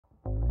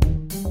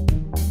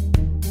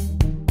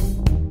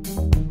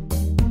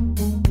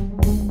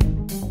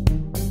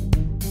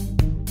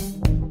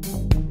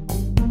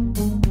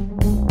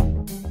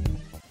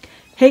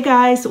Hey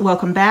guys,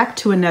 welcome back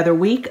to another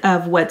week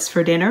of What's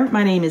for Dinner.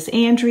 My name is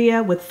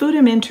Andrea with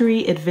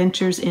Foodamentary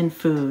Adventures in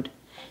Food.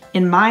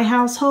 In my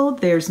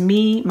household, there's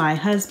me, my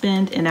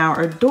husband, and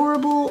our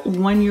adorable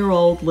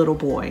one-year-old little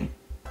boy.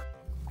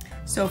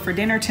 So for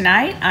dinner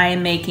tonight, I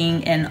am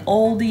making an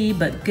oldie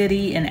but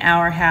goodie in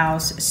our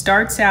house.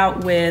 Starts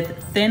out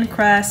with thin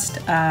crust,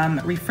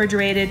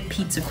 refrigerated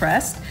pizza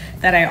crust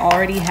that I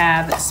already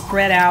have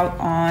spread out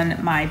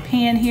on my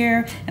pan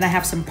here, and I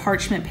have some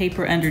parchment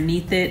paper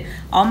underneath it.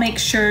 I'll make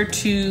sure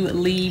to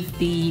leave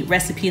the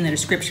recipe in the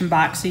description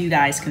box so you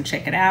guys can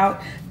check it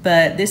out.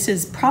 But this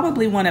is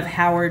probably one of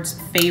Howard's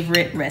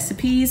favorite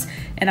recipes,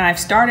 and I've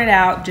started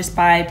out just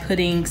by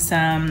putting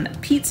some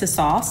pizza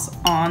sauce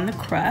on the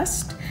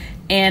crust.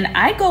 And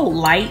I go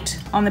light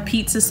on the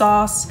pizza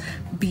sauce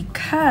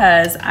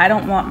because I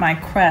don't want my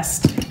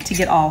crust to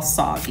get all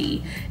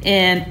soggy.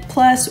 And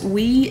plus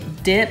we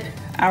dip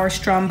our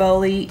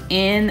Stromboli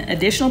in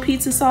additional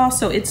pizza sauce,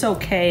 so it's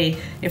okay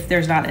if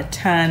there's not a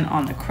ton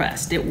on the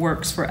crust. It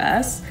works for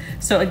us.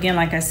 So again,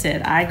 like I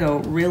said, I go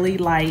really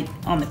light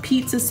on the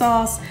pizza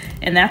sauce,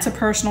 and that's a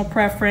personal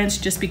preference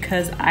just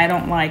because I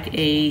don't like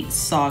a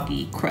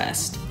soggy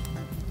crust.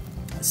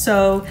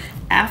 So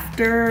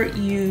after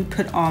you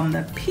put on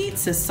the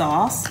pizza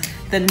sauce,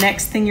 the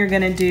next thing you're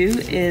gonna do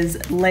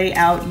is lay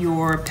out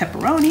your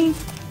pepperoni.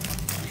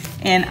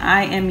 And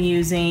I am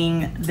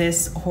using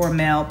this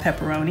Hormel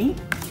pepperoni.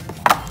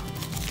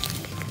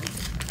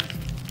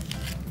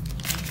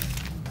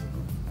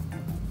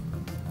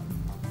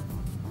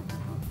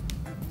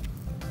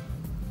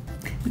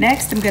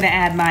 Next, I'm gonna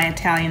add my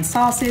Italian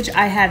sausage.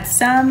 I had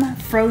some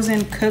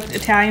frozen cooked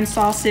Italian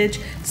sausage,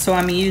 so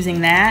I'm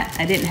using that.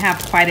 I didn't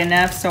have quite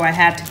enough, so I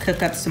had to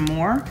cook up some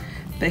more.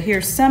 But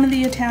here's some of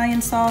the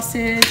Italian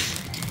sausage,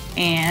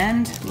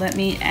 and let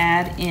me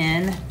add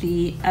in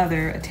the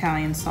other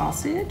Italian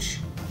sausage.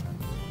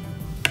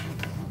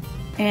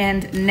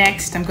 And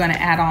next, I'm gonna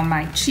add on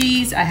my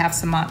cheese. I have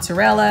some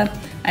mozzarella.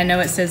 I know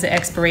it says the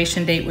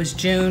expiration date was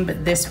June,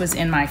 but this was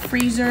in my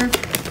freezer.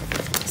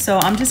 So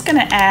I'm just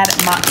gonna add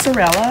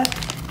mozzarella,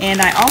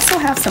 and I also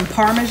have some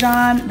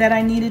Parmesan that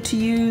I needed to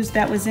use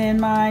that was in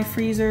my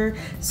freezer.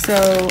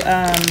 So,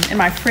 in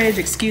my fridge,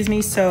 excuse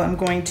me, so I'm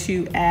going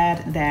to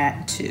add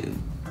that too.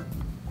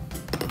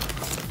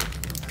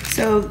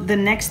 So the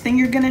next thing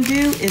you're gonna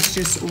do is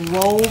just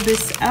roll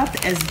this up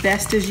as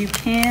best as you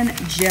can,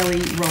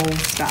 jelly roll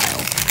style.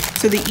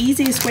 So the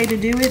easiest way to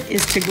do it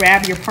is to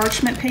grab your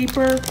parchment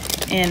paper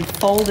and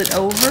fold it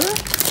over.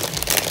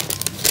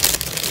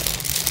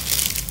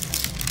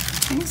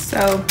 Okay,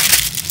 so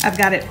I've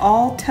got it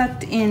all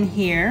tucked in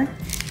here,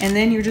 and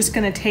then you're just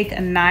gonna take a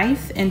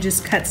knife and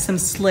just cut some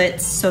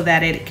slits so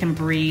that it can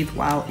breathe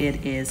while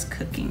it is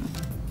cooking.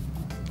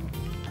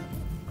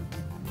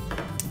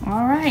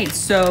 All right,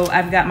 so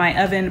I've got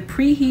my oven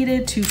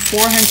preheated to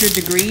 400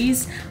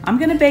 degrees. I'm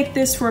gonna bake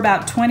this for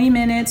about 20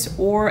 minutes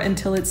or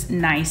until it's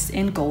nice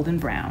and golden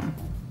brown.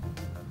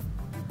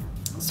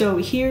 So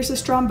here's the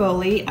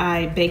Stromboli.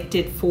 I baked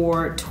it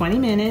for 20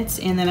 minutes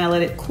and then I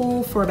let it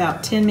cool for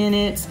about 10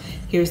 minutes.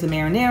 Here's the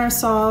marinara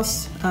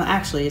sauce.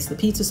 Actually, it's the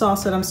pizza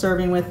sauce that I'm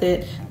serving with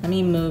it. Let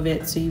me move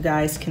it so you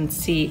guys can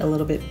see a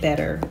little bit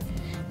better.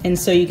 And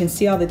so you can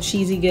see all the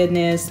cheesy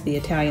goodness, the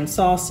Italian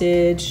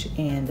sausage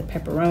and the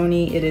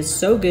pepperoni. It is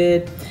so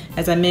good.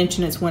 As I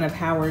mentioned, it's one of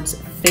Howard's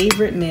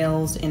favorite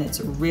meals and it's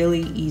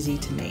really easy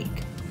to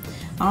make.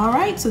 All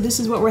right, so this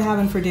is what we're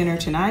having for dinner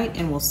tonight,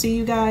 and we'll see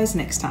you guys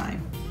next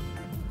time.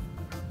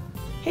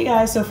 Hey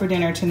guys, so for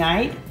dinner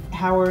tonight,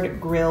 Howard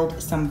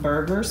grilled some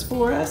burgers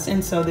for us,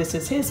 and so this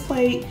is his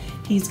plate.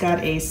 He's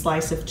got a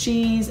slice of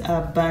cheese,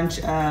 a bunch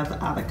of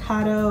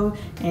avocado,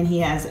 and he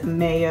has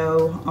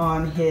mayo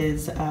on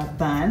his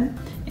bun.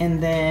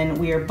 And then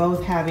we are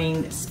both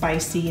having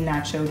spicy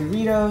nacho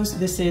Doritos.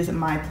 This is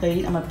my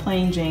plate. I'm a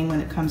plain Jane when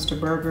it comes to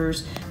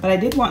burgers, but I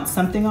did want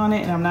something on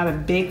it, and I'm not a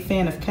big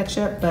fan of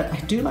ketchup, but I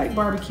do like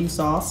barbecue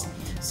sauce.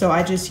 So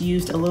I just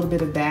used a little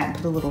bit of that and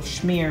put a little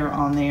schmear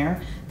on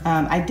there.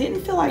 I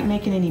didn't feel like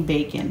making any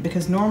bacon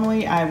because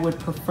normally I would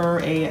prefer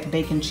a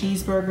bacon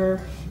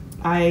cheeseburger.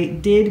 I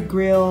did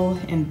grill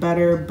and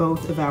butter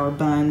both of our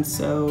buns,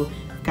 so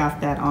got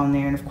that on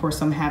there. And of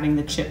course I'm having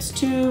the chips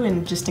too,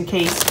 and just in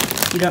case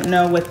you don't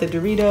know what the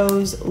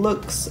Doritos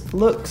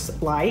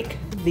looks like,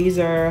 these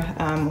are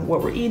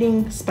what we're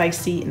eating,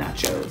 spicy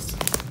nachos.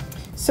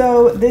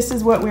 So this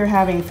is what we're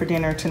having for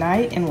dinner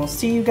tonight, and we'll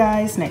see you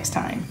guys next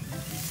time.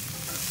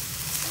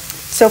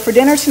 So for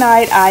dinner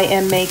tonight, I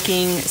am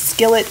making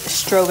Skillet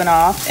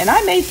Stroganoff, and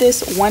I made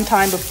this one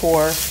time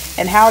before,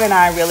 and Howard and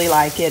I really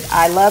like it.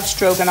 I love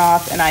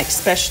Stroganoff, and I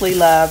especially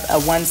love a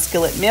 1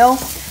 skillet meal.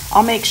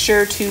 I'll make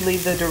sure to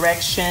leave the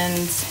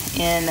directions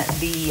in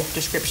the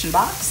description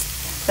box.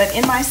 But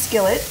in my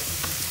skillet,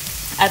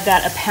 I've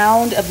got a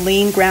pound of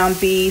lean ground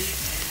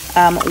beef,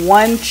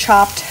 1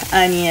 chopped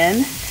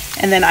onion,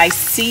 and then I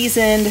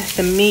seasoned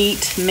the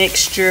meat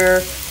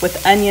mixture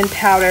with onion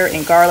powder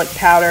and garlic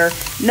powder.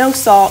 No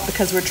salt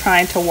because we're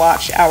trying to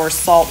watch our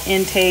salt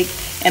intake.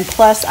 And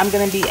plus I'm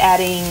gonna be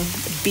adding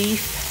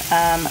beef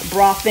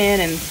broth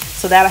in and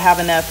So that'll have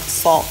enough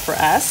salt for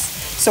us.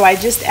 So I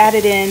just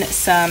added in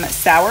some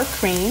sour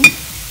cream,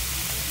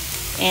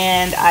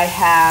 and I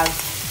have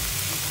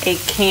a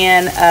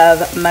can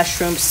of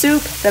mushroom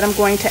soup that I'm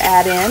going to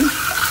add in.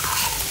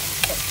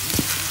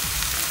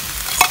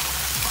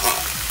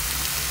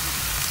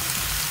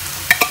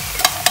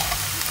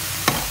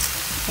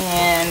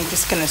 And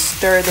just gonna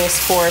stir this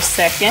for a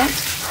second.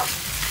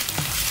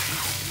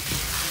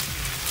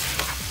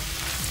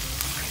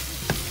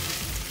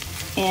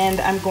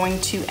 And I'm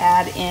going to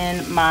add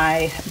in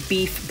my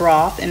beef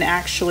broth, and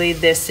actually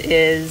this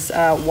is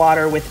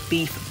water with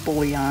beef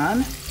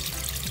bouillon.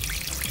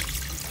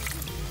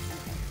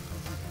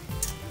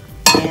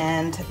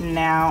 And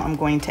now I'm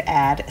going to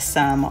add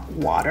some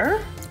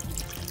water.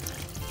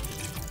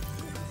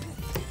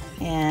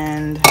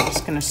 And I'm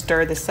just gonna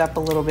stir this up a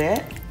little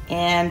bit.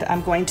 And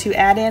I'm going to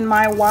add in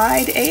my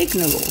wide egg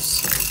noodles.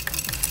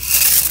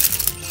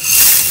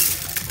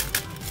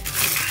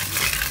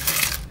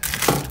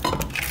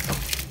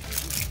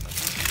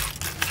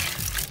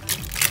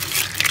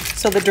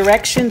 So the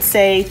directions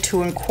say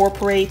to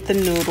incorporate the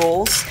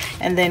noodles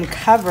and then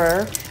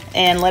cover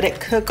and let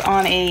it cook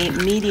on a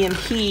medium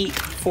heat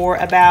for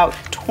about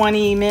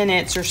 20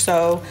 minutes or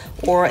so,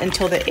 or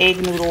until the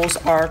egg noodles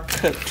are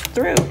cooked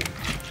through.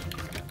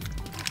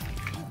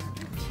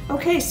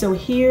 Okay, so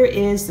here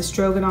is the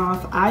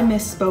stroganoff. I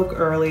misspoke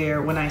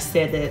earlier when I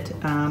said that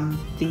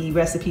the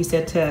recipe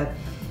said to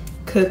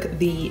cook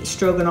the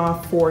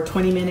stroganoff for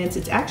 20 minutes.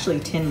 It's actually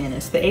 10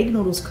 minutes. The egg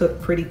noodles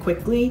cook pretty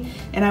quickly,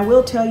 and I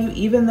will tell you,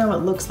 even though it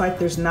looks like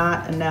there's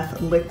not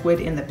enough liquid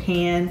in the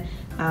pan,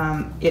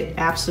 it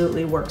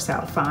absolutely works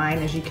out fine.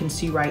 As you can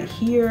see right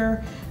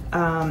here,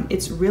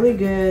 it's really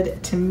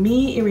good. To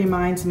me, it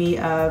reminds me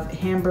of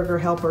Hamburger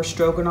Helper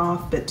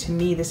stroganoff, but to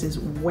me, this is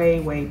way,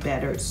 way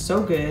better. It's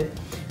so good.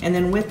 And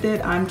then with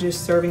it, I'm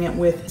just serving it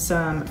with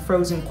some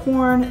frozen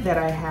corn that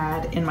I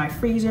had in my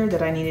freezer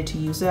that I needed to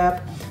use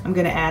up. I'm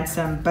gonna add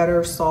some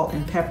butter, salt,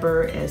 and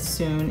pepper as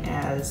soon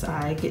as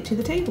I get to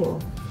the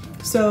table.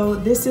 So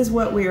this is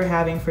what we are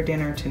having for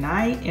dinner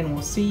tonight, and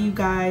we'll see you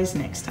guys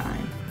next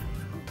time.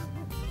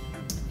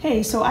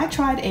 Hey, so I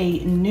tried a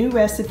new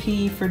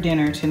recipe for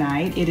dinner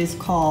tonight. It is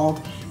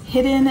called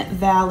Hidden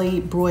Valley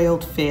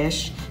Broiled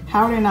Fish.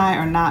 Howard and I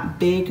are not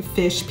big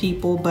fish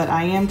people, but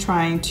I am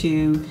trying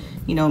to,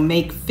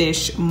 make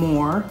fish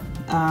more.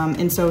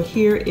 And so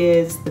here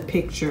is the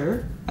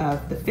picture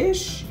of the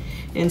fish.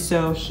 And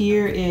so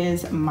here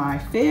is my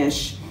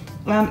fish.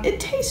 It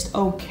tastes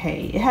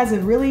okay. It has a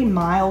really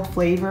mild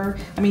flavor.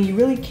 I mean, you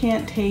really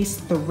can't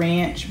taste the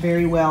ranch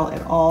very well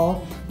at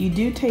all. You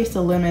do taste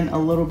the lemon a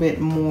little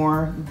bit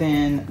more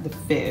than the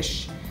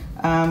fish.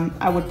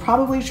 I would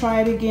probably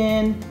try it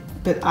again,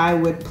 but I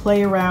would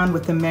play around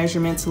with the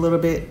measurements a little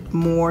bit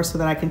more so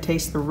that I can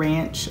taste the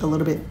ranch a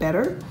little bit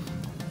better.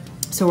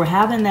 So we're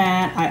having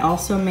that. I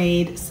also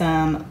made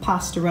some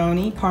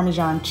pastaroni,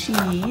 Parmesan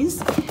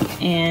cheese,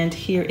 and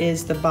here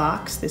is the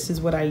box. This is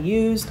what I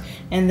used.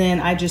 And then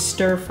I just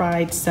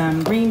stir-fried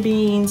some green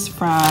beans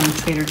from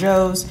Trader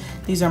Joe's.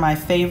 These are my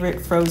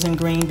favorite frozen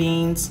green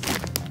beans,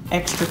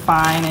 extra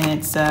fine, and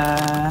it's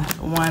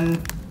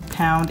 1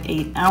 pound,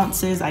 8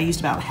 ounces. I used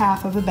about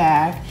half of a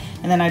bag.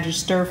 And then I just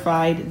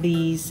stir-fried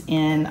these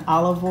in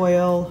olive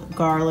oil,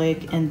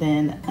 garlic, and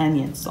then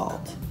onion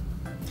salt.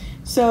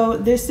 So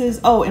this is,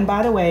 oh, and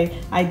by the way,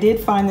 I did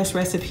find this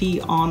recipe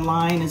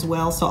online as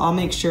well, so I'll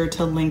make sure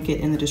to link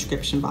it in the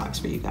description box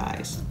for you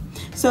guys.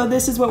 So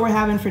this is what we're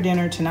having for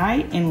dinner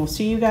tonight, and we'll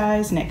see you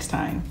guys next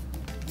time.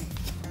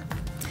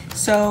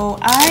 So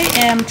I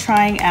am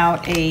trying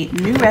out a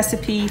new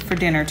recipe for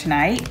dinner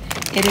tonight.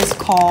 It is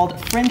called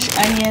French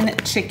onion,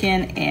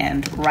 chicken,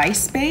 and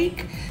rice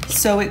bake.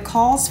 So it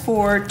calls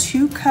for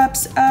 2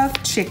 cups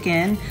of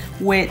chicken,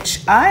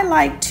 which I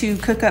like to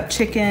cook up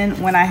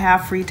chicken when I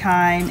have free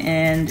time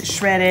and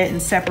shred it and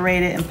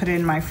separate it and put it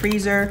in my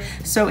freezer.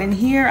 So in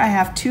here I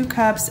have 2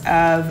 cups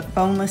of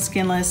boneless,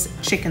 skinless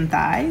chicken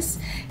thighs.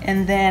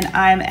 And then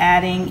I'm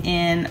adding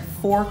in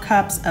 4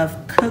 cups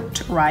of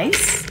cooked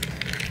rice.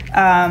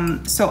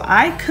 So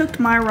I cooked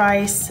my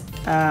rice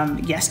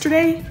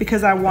yesterday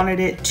because I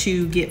wanted it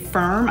to get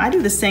firm. I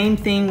do the same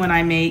thing when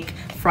I make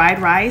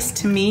fried rice.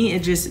 To me,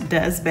 it just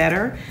does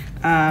better.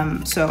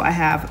 So I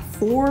have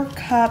 4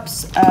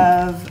 cups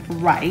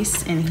of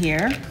rice in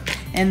here.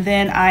 And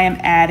then I am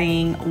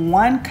adding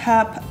 1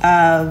 cup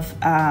of,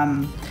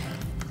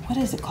 what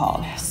is it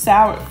called?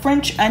 Sour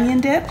French onion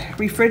dip,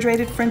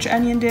 refrigerated French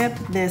onion dip,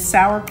 the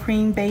sour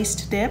cream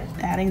based dip,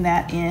 adding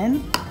that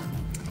in.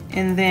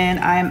 And then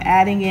I'm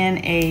adding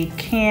in a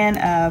can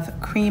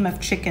of cream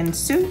of chicken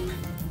soup.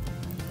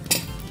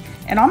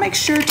 And I'll make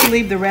sure to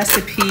leave the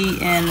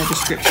recipe in the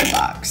description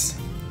box.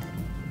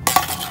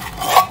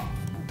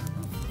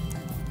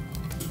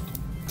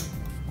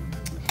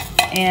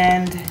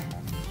 And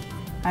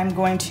I'm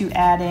going to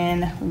add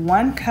in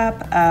 1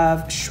 cup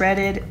of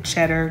shredded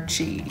cheddar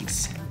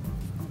cheese.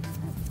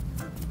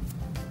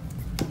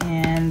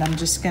 And I'm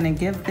just gonna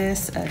give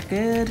this a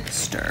good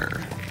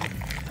stir.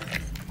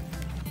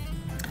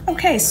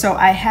 Okay, so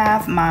I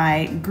have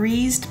my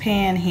greased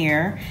pan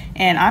here,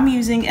 and I'm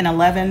using an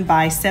 11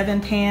 by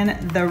 7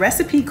 pan. The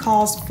recipe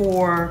calls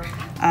for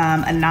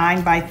a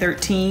 9 by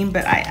 13,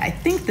 but I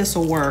think this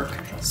will work.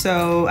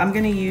 So I'm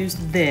gonna use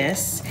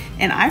this.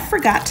 And I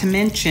forgot to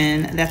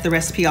mention that the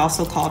recipe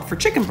also called for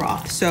chicken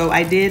broth. So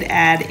I did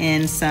add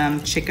in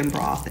some chicken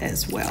broth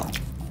as well.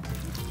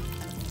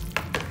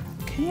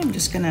 Okay, I'm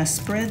just gonna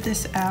spread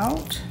this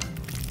out.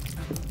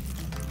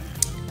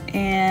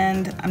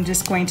 And I'm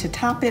just going to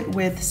top it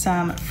with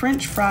some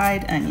French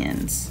fried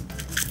onions.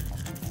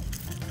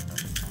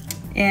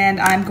 And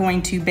I'm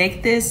going to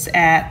bake this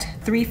at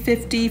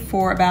 350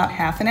 for about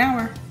half an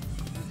hour.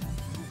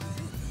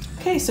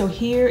 Okay, so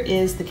here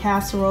is the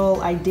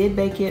casserole. I did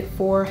bake it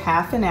for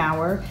half an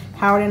hour.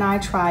 Howard and I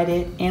tried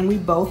it and we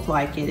both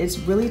like it. It's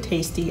really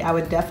tasty. I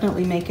would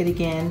definitely make it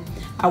again.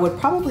 I would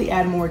probably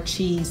add more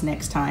cheese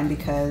next time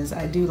because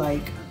I do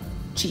like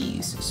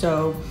cheese.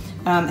 So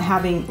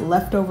having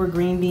leftover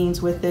green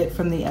beans with it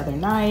from the other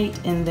night,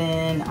 and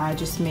then I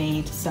just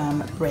made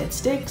some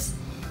breadsticks,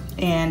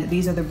 and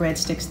these are the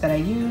breadsticks that I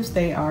use.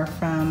 They are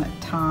from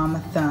Tom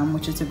Thumb,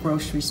 which is a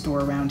grocery store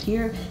around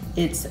here.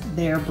 It's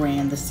their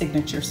brand, the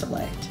Signature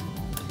Select.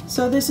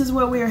 So this is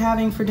what we are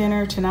having for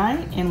dinner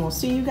tonight, and we'll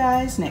see you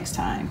guys next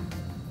time.